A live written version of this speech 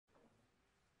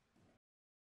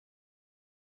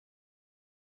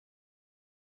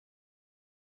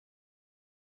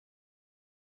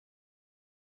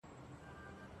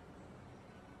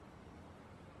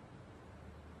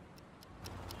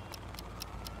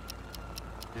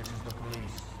This is the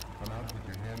police. Come out with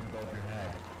your hands above your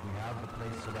head. We have the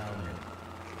place surrounded.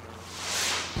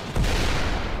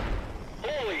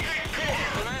 Holy shit!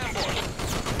 An ambush!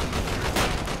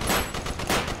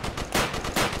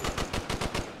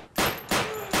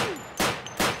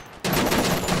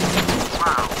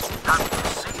 Wow, have you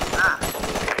seen that?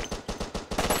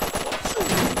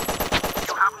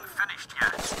 You haven't finished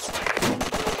yet.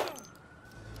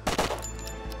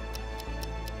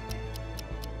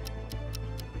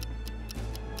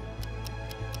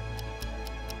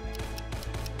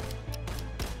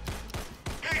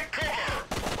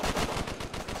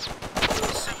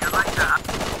 See you later.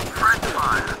 Friend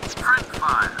fire. Friend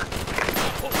fire.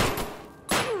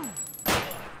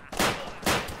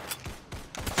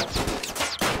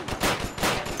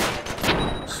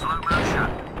 Slow motion.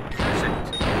 Use it.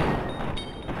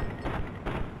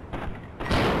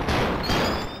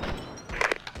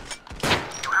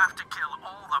 You have to kill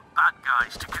all the bad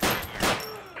guys to continue.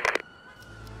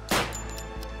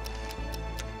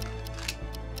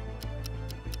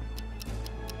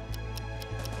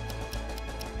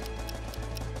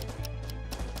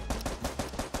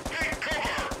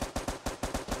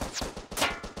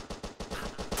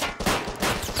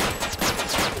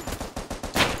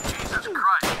 Jesus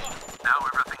Christ. Now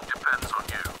everything depends on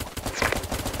you.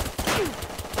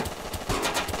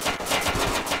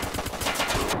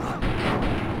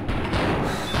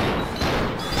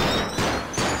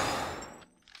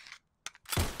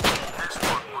 This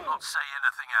one will not say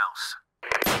anything else.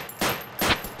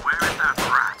 Where is that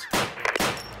rat?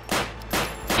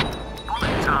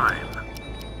 Bullet time.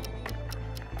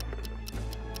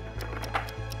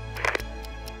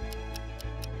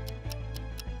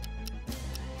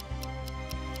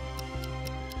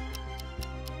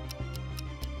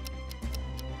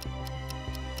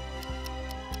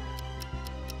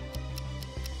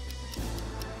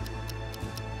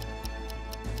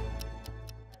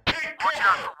 Watch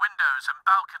out for windows and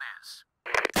balconies.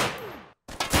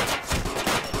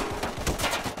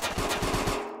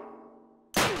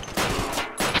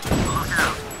 Look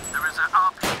out, there is an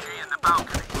RPG in the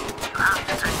balcony. You have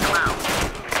to take him out.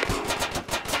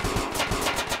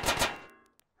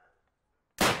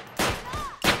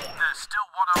 There's still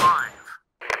one alive.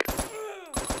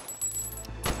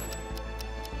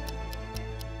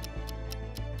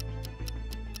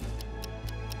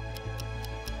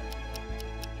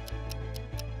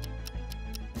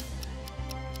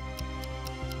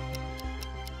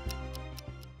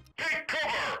 Take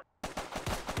cover!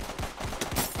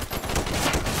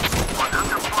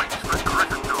 100 points for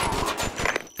Gryffindor.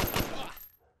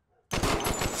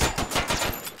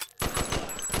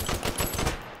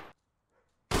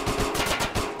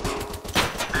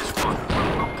 This one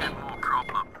will not get more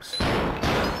problems.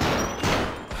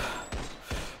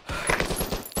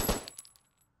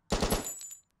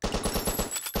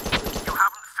 You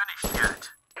haven't finished yet.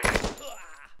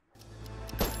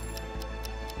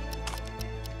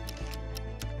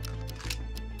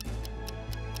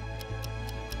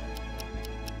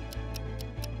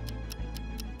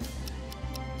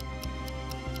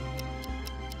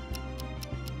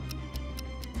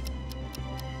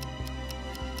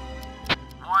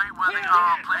 Why were they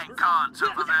all playing cards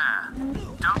over there?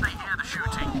 Don't they hear the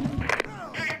shooting?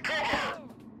 Take cover!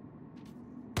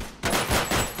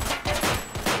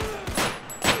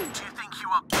 Do you think you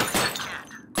are killing a kid?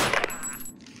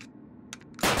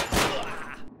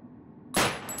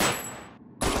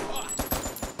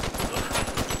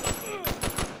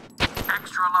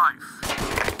 Extra life.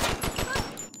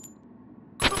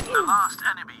 The last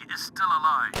enemy is still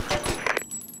alive.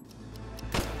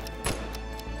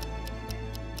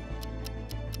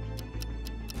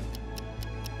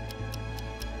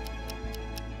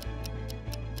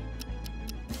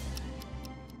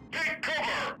 Take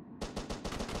cover!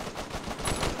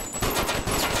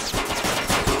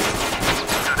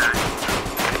 Good aim.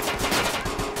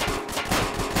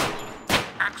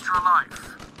 Extra life.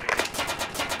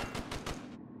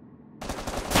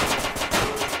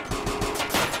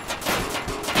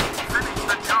 Finish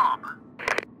the job.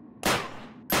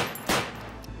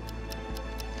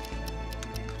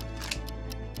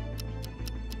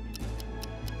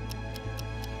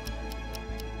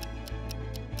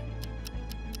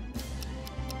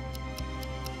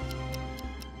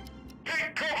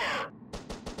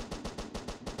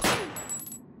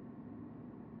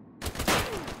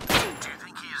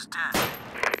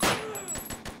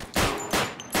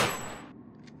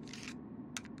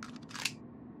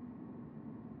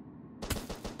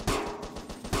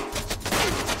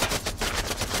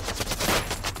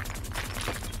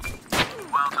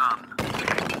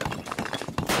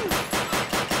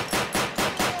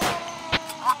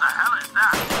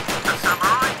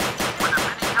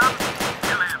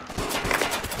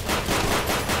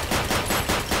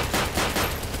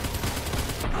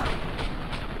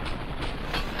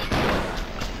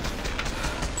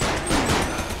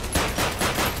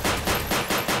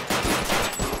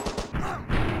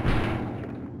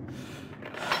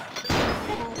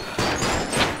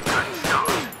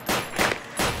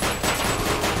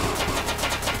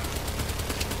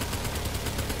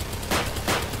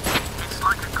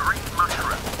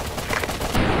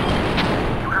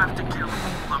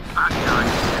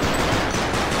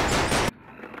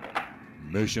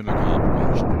 Mission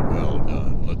accomplished. Well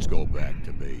done. Let's go back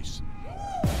to base.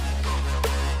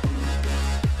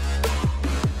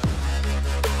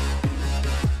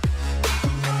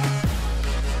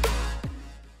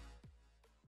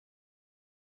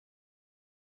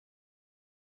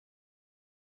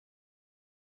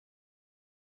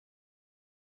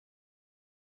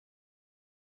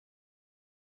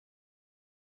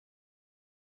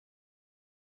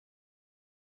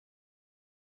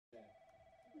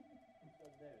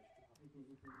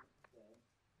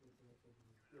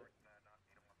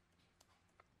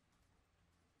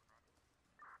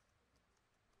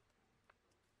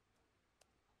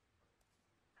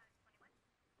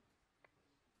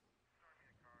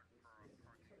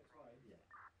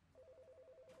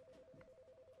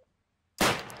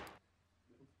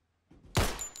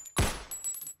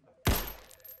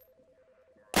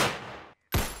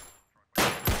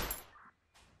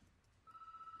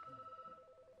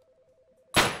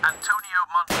 Antonio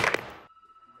Monti.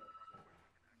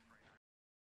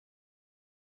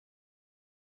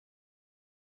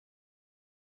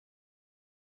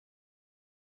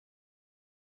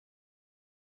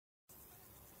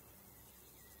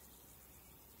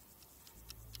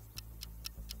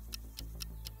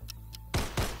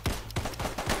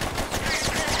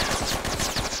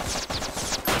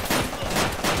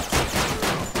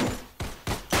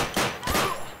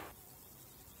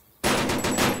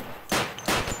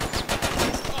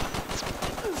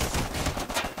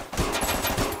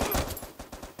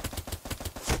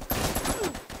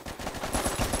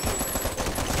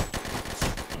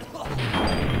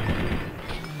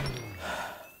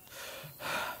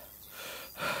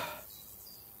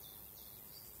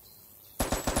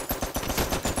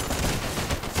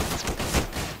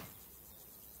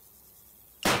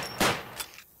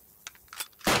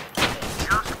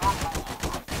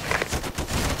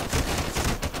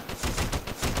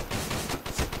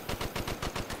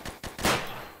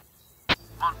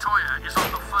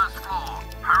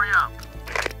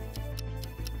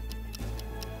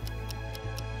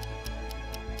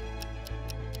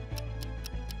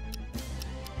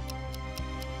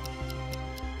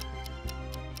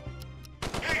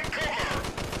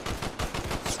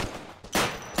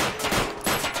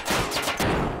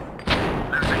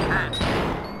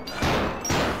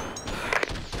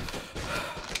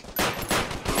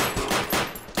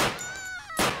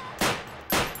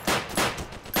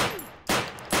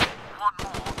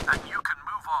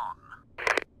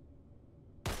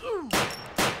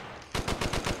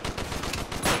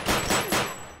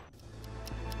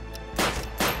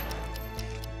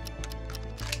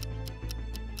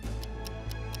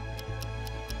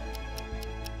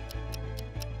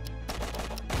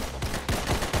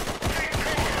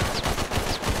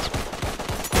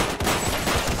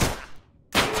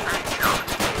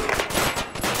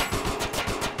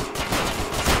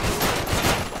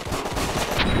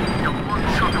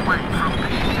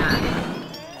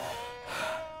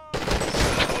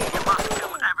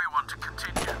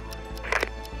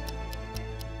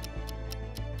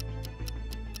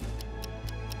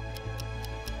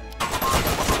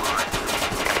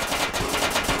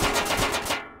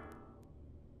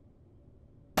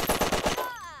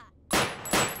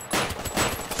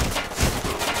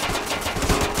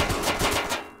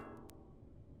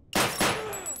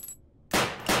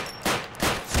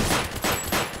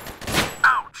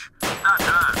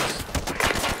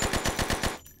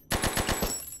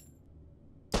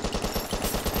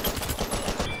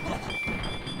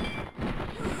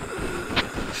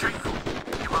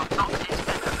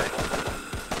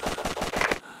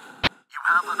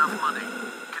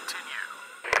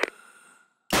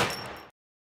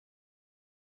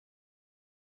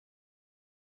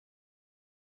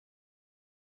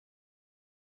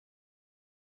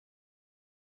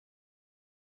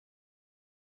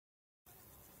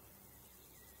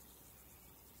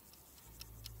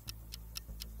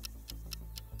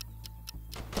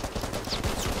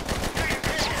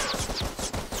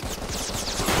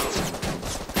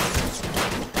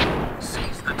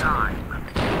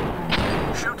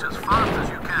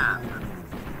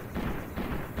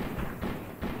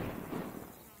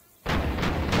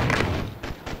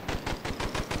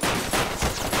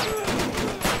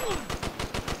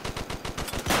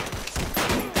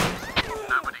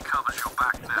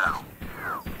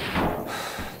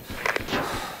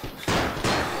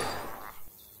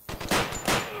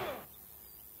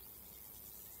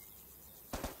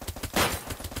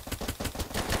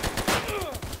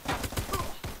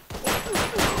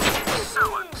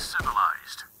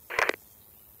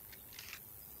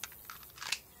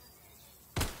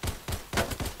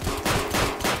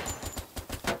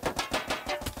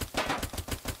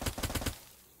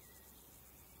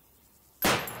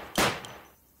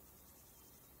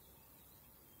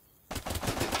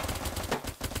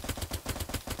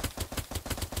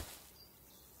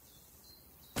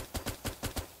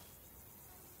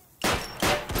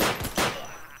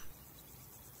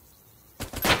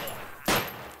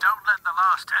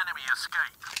 enemy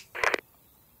escape.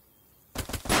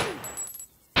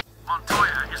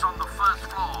 Montoya is on the first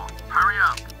floor. Hurry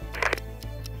up.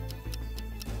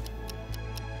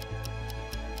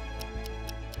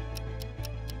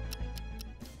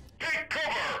 Take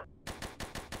cover!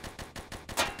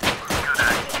 Good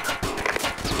aim.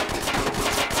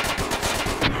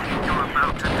 You're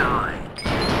about to die.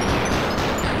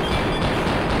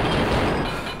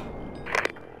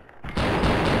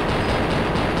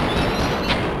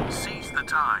 Seize the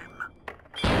time.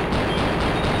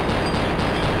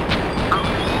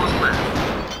 Only one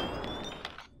left.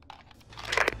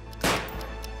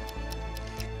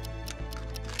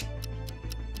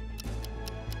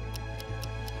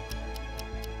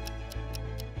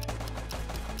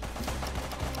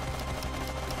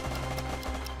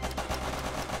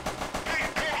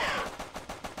 Take cover!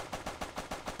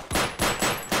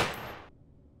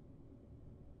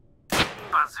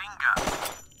 Bazinga.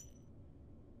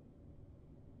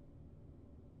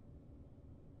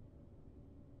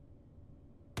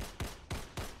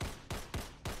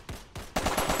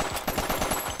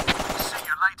 See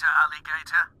you later,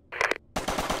 alligator.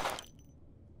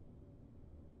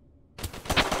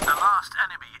 The last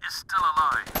enemy is still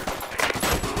alive.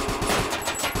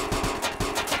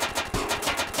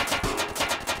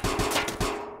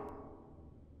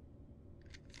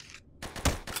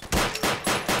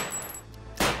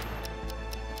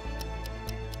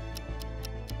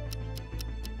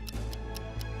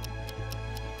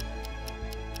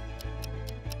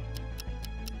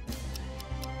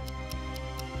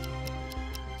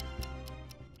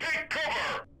 Take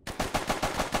cover!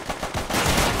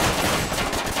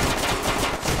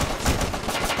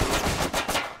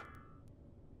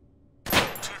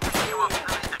 Do you think you are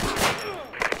Billy the Kid?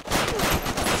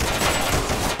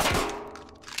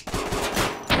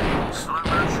 Slow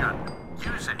motion.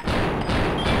 Use it.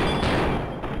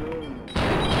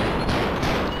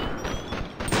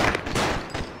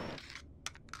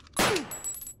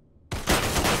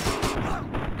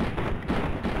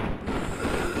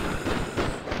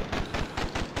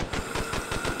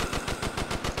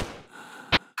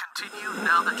 Continue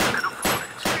now that you can afford it.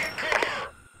 Take cover!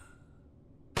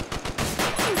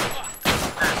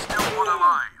 There's still one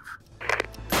alive.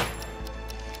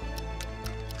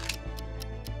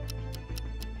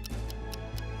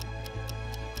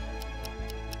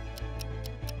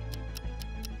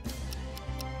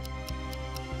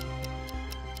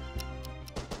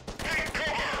 Take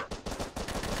cover!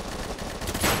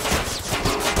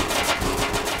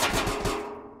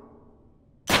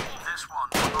 This one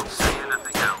will not say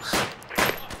anything else.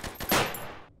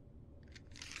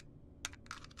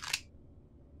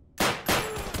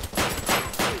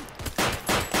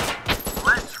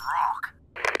 Let's rock.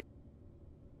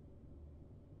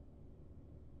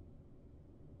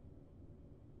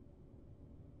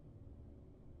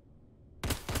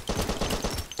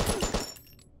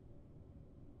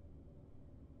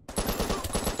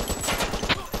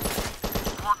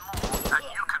 One more and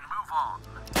you can move on.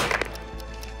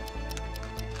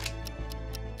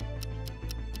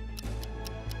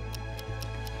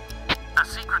 A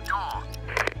secret door.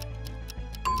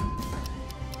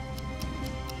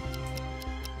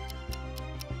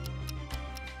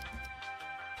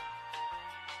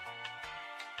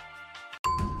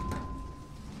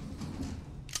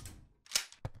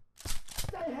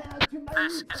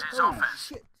 This is his office.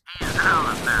 He is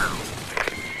Alan now.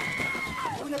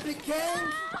 Wanna play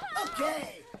games?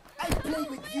 Okay, I play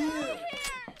with you.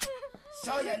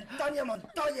 Soy Antonio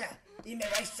Montoya y me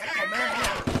vais a comer.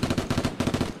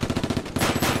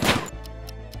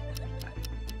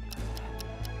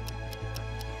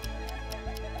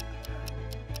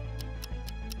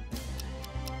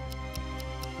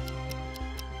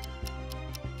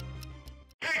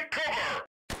 Take cover!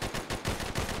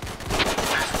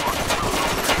 This one will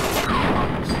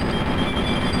not take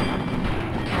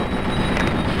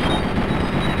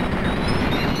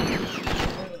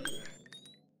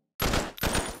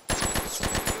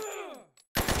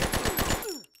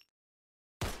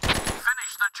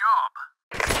Finish the job.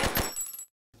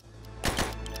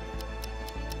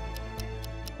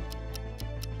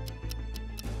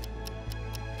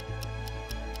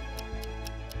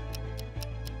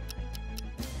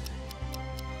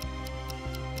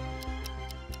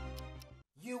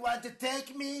 You want to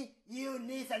take me? You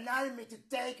need an army to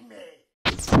take me.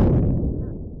 Still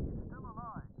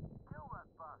alive. Kill that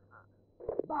bastard.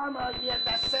 Vamos,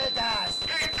 mierdas setas.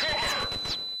 Take cover!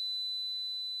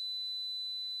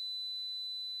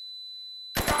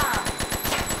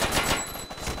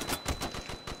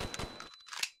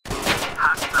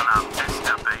 Hasta la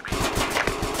vista, baby.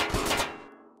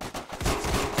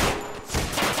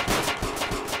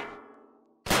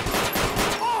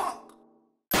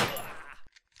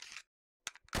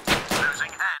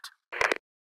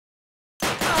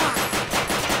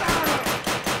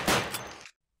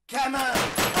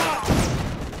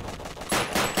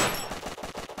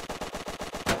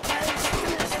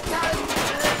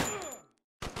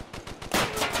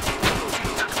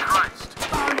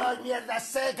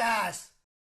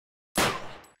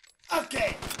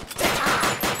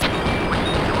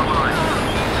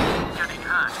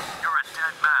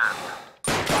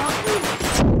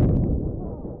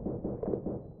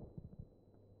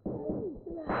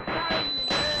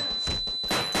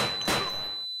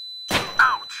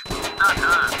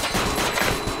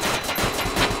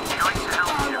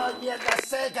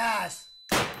 Vegas!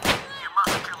 You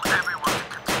must kill everyone to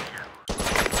continue.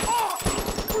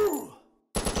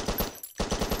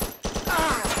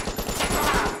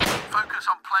 Focus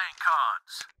on playing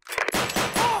cards.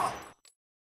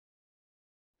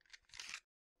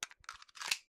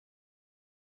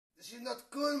 This is not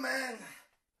cool, man.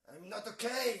 I'm not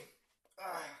okay.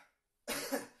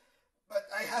 But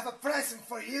I have a present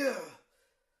for you.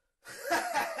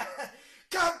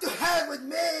 Come to hell with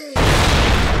me!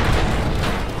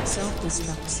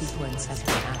 Self-destruct sequence has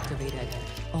been activated.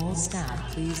 All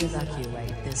staff, please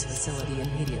evacuate this facility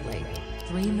immediately.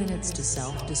 3 minutes to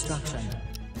self-destruction.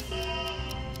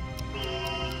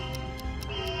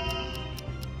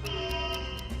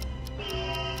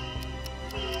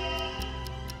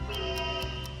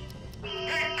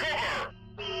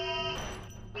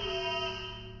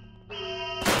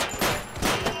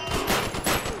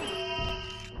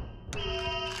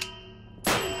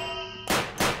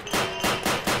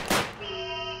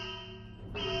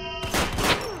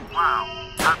 Wow,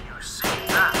 have you seen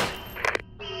that?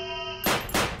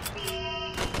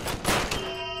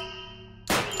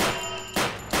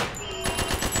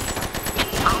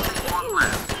 Only one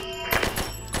left.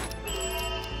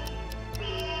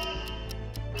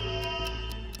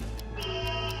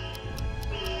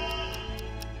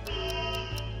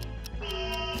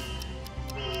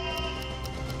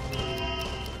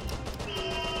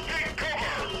 Take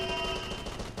cover!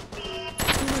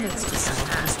 2 minutes to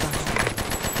self-destruction.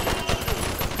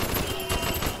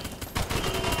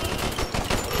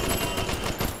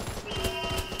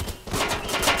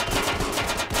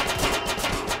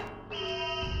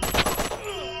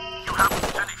 You haven't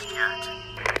finished yet.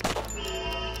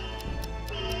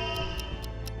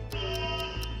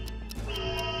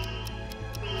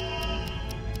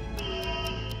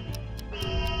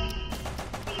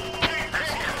 This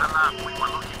is the lab we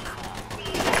were looking for.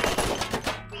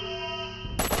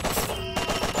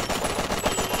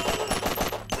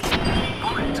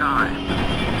 Bullet time.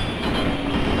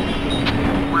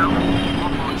 Well,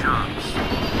 one more chance.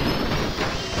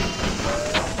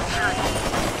 Check.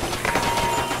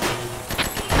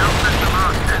 Don't let the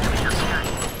last enemy escape.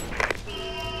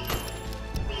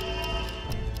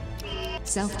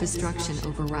 Self-destruction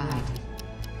override.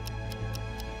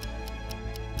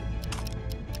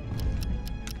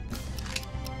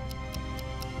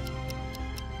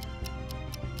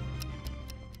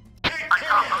 I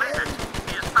can't believe it.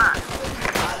 He is back.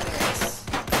 Alex!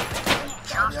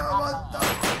 Just one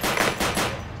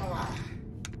more.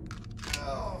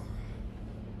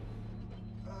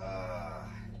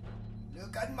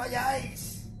 Look at my eyes.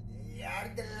 They are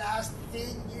the last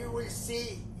thing you will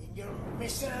see in your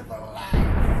miserable life.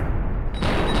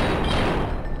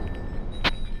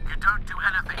 You don't do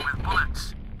anything with bullets.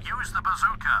 Use the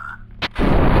bazooka.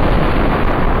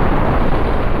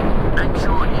 Make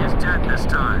sure he is dead this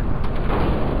time.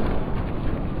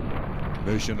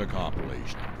 Mission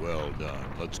accomplished. Well done.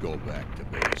 Let's go back to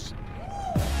base.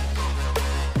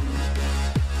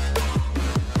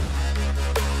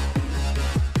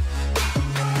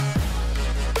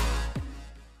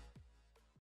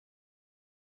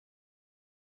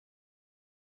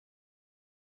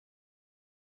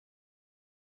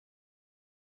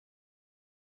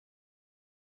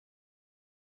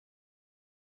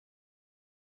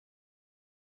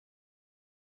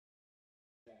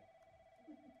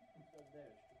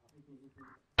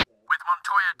 With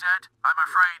Montoya dead, I'm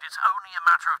afraid it's only a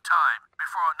matter of time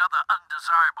before another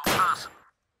undesirable person.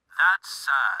 That's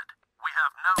sad. We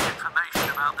have no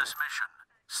information about this mission.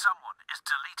 Someone is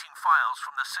deleting files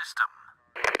from the system.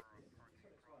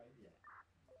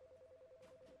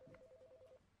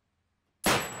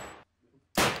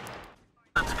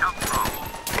 Let's come from.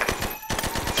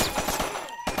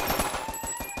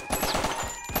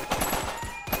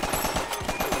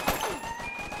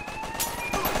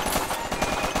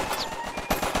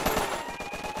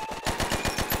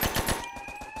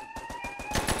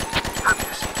 Have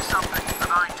you seen something that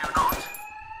I do not?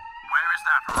 Where is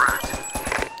that rat?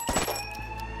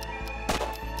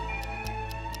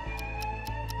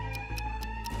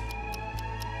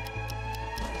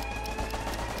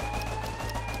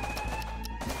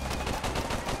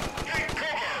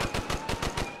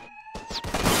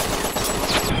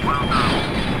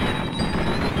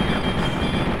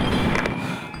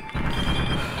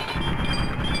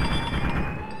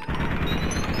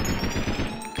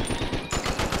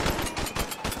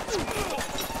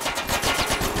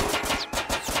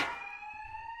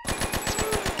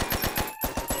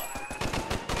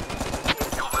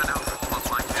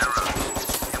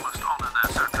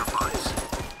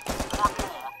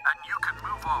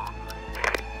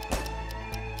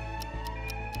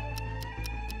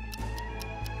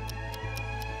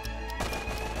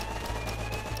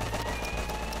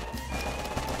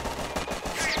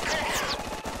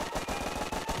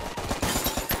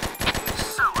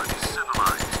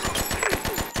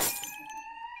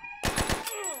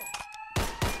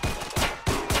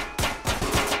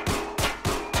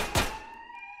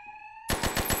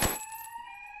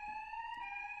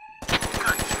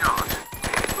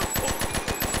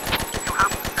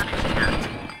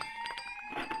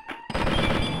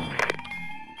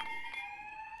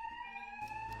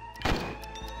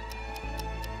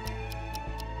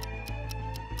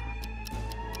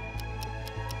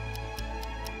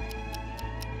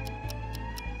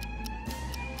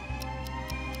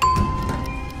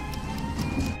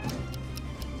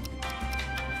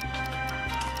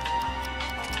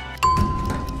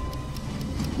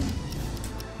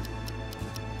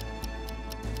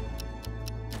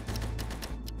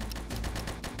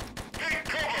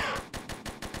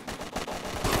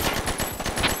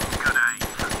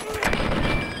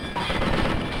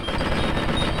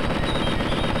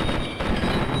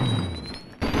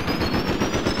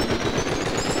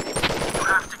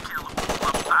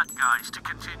 guys to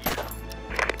continue.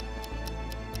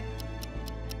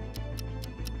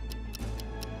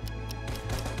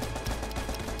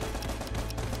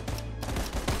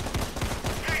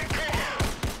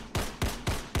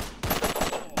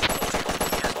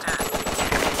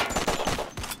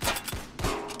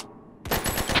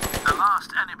 The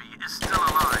last enemy is still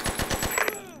alive.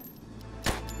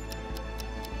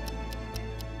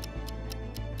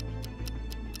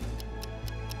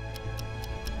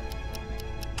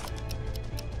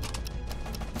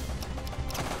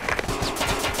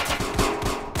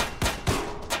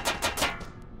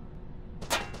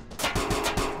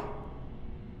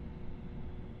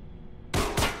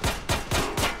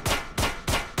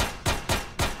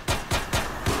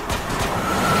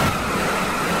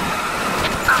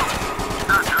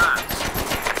 That hurts.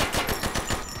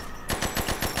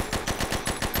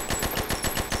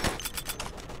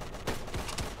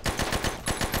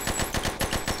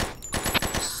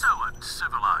 So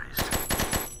uncivilized.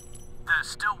 There's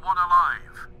still one alive.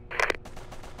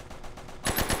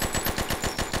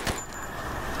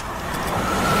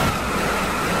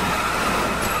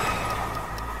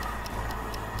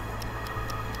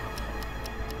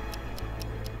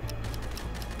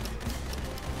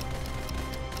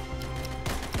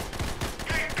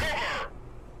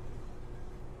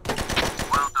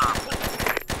 Well done.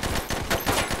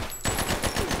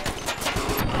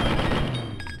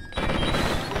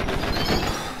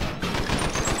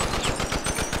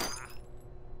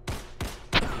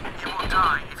 You will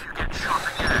die if you get shot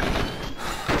again.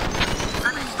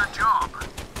 Finish the job.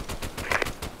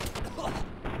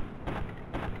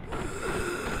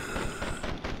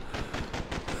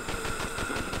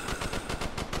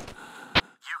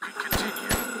 You can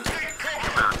continue. Think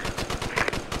about it.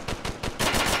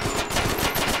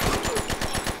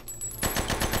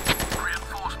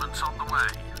 Reinforcements on the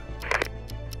way.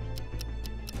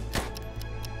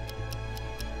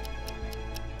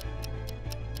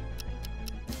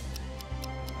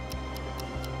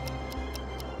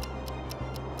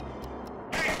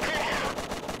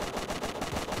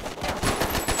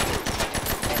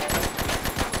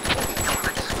 You will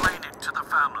explain it to the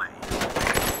family.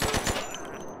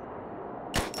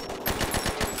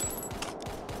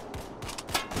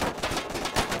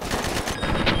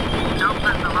 Don't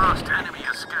let the last enemy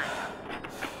escape.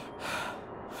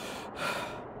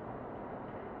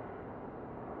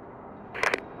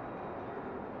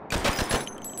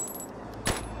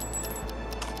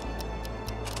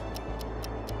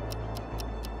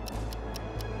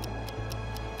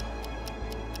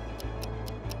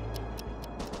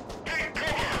 Do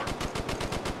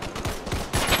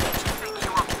you think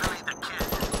you are Billy the Kid?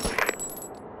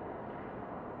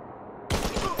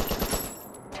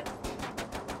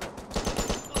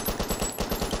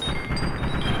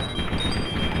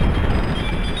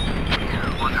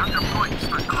 Points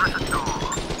for Gryffindor.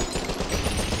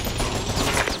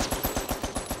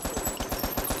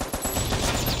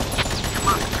 You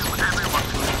must kill everyone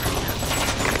to continue.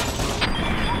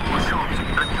 One more shot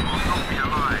and you will not be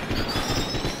alive.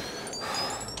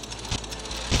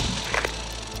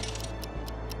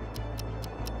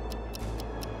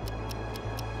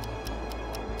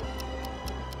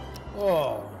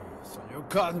 Oh, so you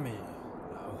caught me.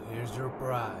 Now here's your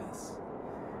prize.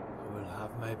 I will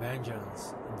have my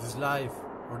vengeance in this life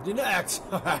or the next.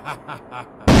 Where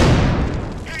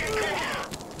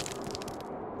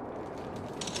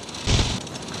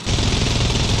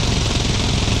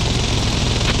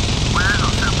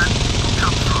are so many people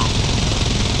come from?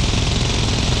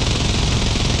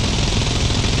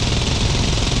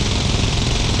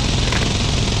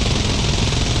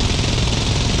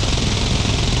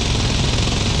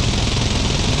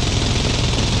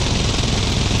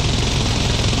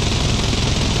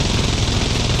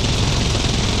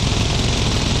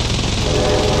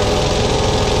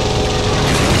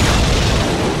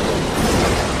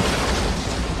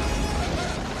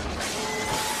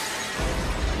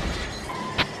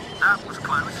 That was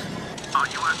close. Are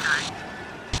you okay?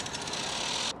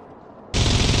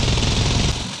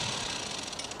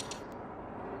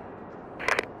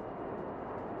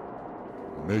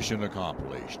 Mission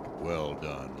accomplished. Well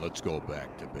done. Let's go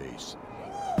back to base.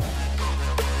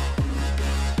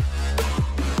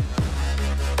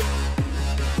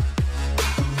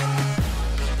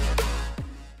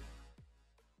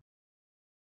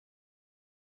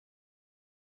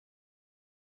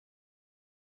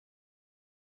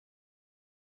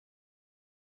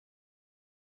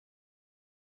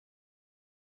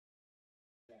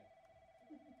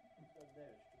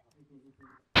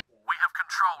 We have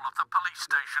control of the police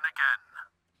station again.